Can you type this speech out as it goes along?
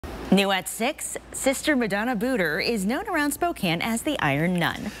New at 6, Sister Madonna Booter is known around Spokane as the Iron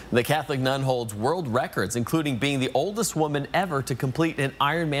Nun. The Catholic nun holds world records, including being the oldest woman ever to complete an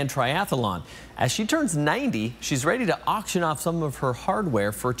Ironman triathlon. As she turns 90, she's ready to auction off some of her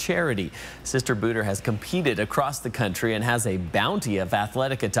hardware for charity. Sister Booter has competed across the country and has a bounty of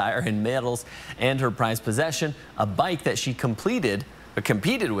athletic attire and medals, and her prized possession, a bike that she competed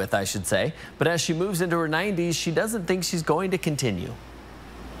with, I should say. But as she moves into her 90s, she doesn't think she's going to continue.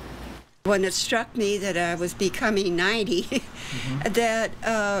 When it struck me that I was becoming 90, that,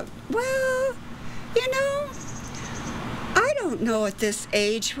 well, you know, I don't know at this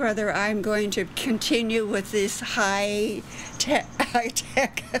age whether I'm going to continue with this high-tech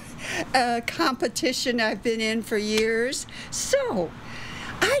competition I've been in for years. So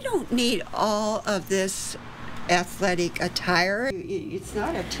I don't need all of this athletic attire. It's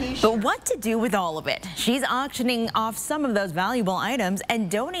not a t-shirt. But what to do with all of it? She's auctioning off some of those valuable items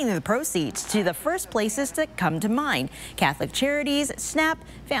and donating the proceeds to the first places that come to mind: Catholic Charities, SNAP,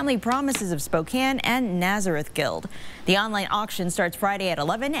 Family Promises of Spokane, and Nazareth Guild. The online auction starts Friday at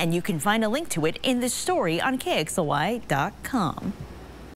 11, and you can find a link to it in this story on KXLY.com.